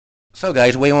So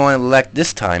guys, what do you want to elect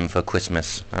this time for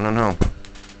Christmas? I don't know.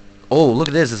 Oh, look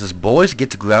at this. This is boys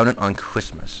get grounded on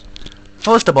Christmas.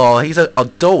 First of all, he's an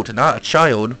adult, not a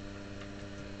child.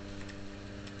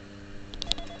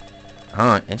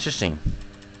 Huh, interesting.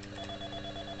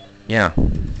 Yeah.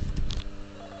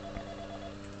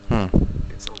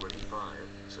 It's already 5,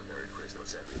 so Merry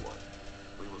Christmas, everyone.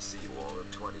 We will see you all in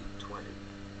 2020.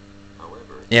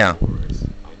 However, Yeah. Boris,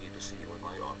 I need to see you in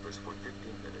my office for 15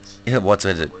 minutes. Yeah, what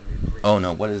is it? Oh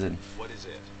no, what is it? What is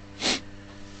it?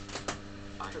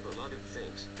 I have a lot of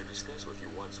things to discuss with you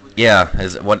once we... Yeah,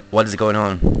 what is going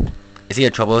on? Is he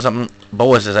in trouble or something?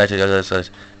 Boris is actually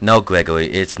says, no, Gregory,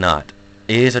 it's not.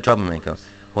 He is a troublemaker.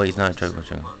 Well, he's not a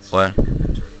troublemaker. What?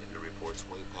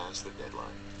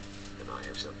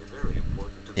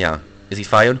 Yeah. Is he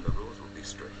fired? The rules will be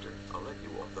stricter. I'll let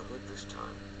you off the hook this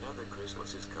time, now that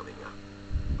Christmas is coming up.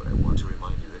 But I want to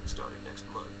remind you that starting next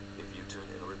month, if you turn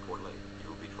in a report late, you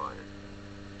will be fired.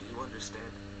 Do you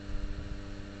understand?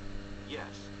 Yes,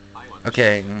 I understand.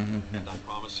 Okay. And I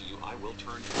promise you, I will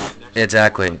turn in next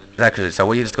Exactly. So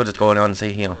what are you just going on and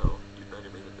say here? No, you better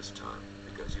mean it this time,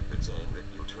 because you've been saying that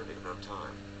you'll turn in on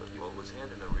time, but you always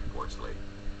hand in our reports late.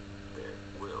 There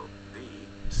will be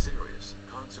serious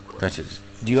consequences.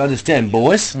 Do you understand,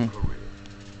 Boris? Now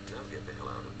get the hell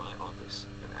out of my office,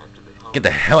 and after the Get the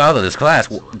hell out of this class.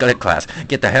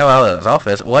 Get the hell out of this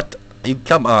office. What? You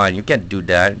come on. You can't do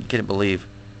that. You can't believe.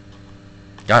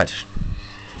 Gosh.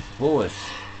 Boris.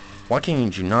 Why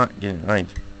can't you not get it right?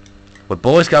 When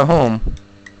Boris got home.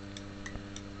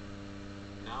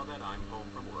 Now that I'm home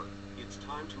from work, it's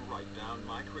time to write down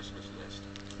my Christmas list.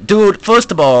 Dude,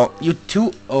 first of all, you're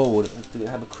too old to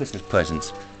have a Christmas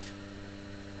presents.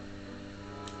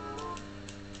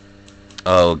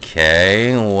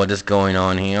 Okay, what is going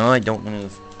on here? I don't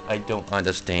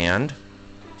understand.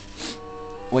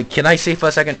 Wait, can I see for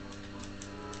a second?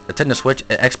 Nintendo Switch,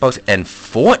 Xbox, and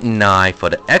Fortnite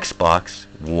for the Xbox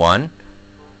One.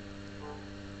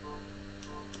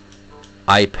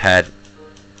 iPad.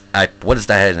 What does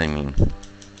that mean?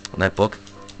 That book?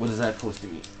 What is that supposed to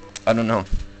mean? I don't know.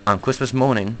 On Christmas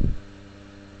morning.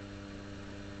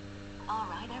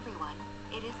 Alright everyone,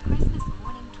 it is Christmas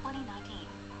morning 2019,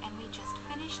 and we just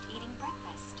finished eating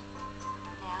breakfast.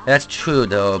 Now, That's true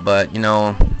though, but you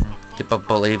know, people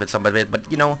believe it's somebody,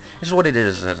 but you know, it's what it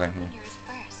is. yours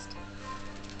first.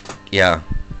 Yeah.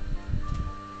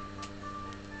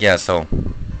 Yeah, so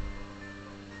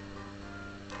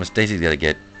what Stacy's gonna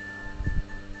get?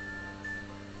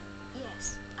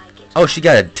 Yes, I get Oh, she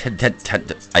got a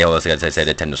I always gotta say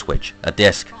Nintendo Switch, a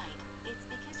disc. right. It's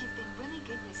because you've been really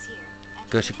good this year. And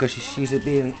Cause she's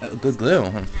being a good girl.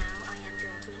 Huh? now I am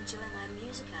going to enjoy my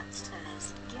music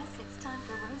upstairs. Guess it's time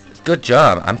for Rosie to... Good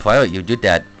job. I'm proud of you. Did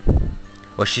that.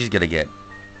 What she's gonna get?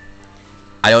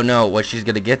 I don't know what she's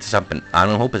gonna get. Something. I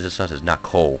don't hope it's just not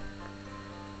coal.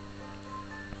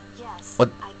 Yes,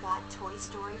 What? I got Toy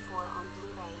Story 4 on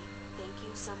Blu-ray. Thank you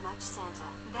so much, Santa.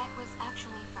 That was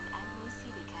actually from Anne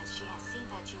Lucy because she has seen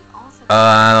that you've also...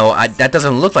 That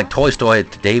doesn't look like Toy Story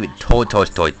Toy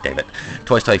Story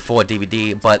 4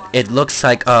 DVD, but it looks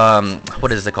like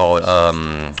what is it called?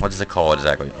 What is it called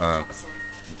exactly?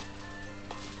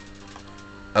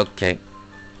 Okay.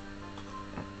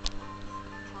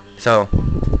 So,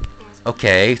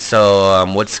 okay, so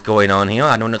what's going on here?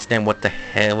 I don't understand what the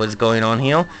hell is going on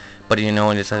here, but you know,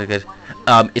 it's like,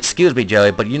 excuse me, Jerry,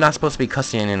 but you're not supposed to be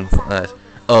cussing in.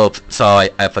 Oh,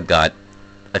 sorry, I forgot.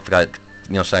 You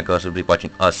know, Santa Claus will be watching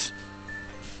us.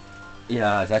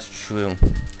 Yeah, that's true.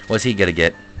 What's he gonna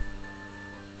get?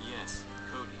 Yes,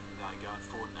 Cody and I got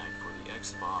Fortnite for the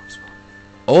Xbox One.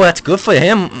 Oh, that's good for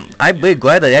him. I'm really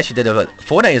glad that they actually did it. But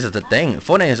Fortnite is the thing.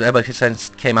 Fortnite is ever since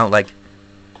came out like.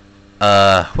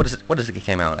 What is it? What is it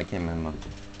came out? I can't remember.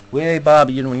 Wait, Bob,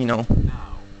 you know. Now, time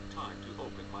to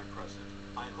open my present.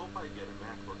 I hope I get a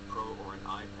MacBook Pro or an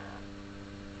iPad.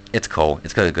 It's cool.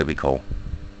 It's gonna be cool.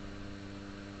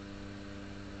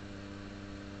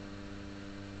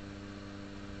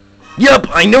 Yup,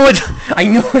 I knew it. I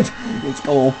knew it. It's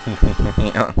cool.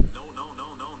 Yeah. No.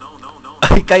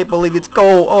 I can't believe it's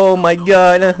cold. Oh my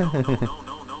god. No.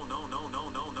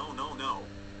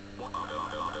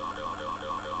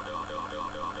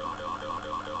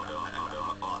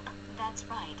 That's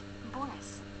right,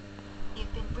 Boris.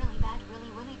 You've been really bad,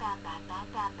 really bad.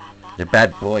 The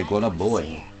bad boy, grown-up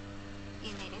boy.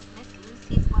 You made us miss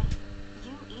Lucy's wedding.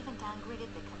 You even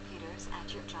downgraded the computers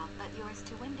at your job, but yours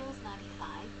to Windows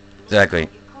 95. Exactly. Your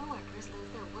coworkers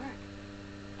lose their work.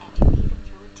 And you even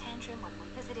threw a tantrum when we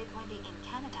visited Wendy in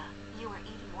Canada. You were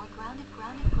even more grounded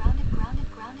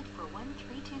for 1,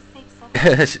 3, 2, 6,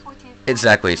 7, 8, 4, 2, 4,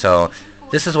 Exactly, so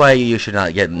This is why you should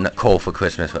not get coal for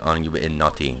Christmas on you in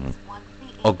nothing.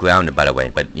 Or grounded, by the way,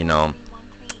 but you know,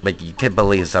 but you can't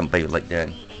believe somebody like that.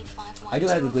 I do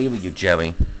have to agree with you,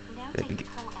 Jerry.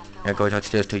 I'm going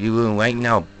upstairs to your room right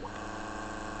now.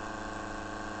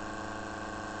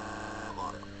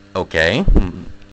 Okay.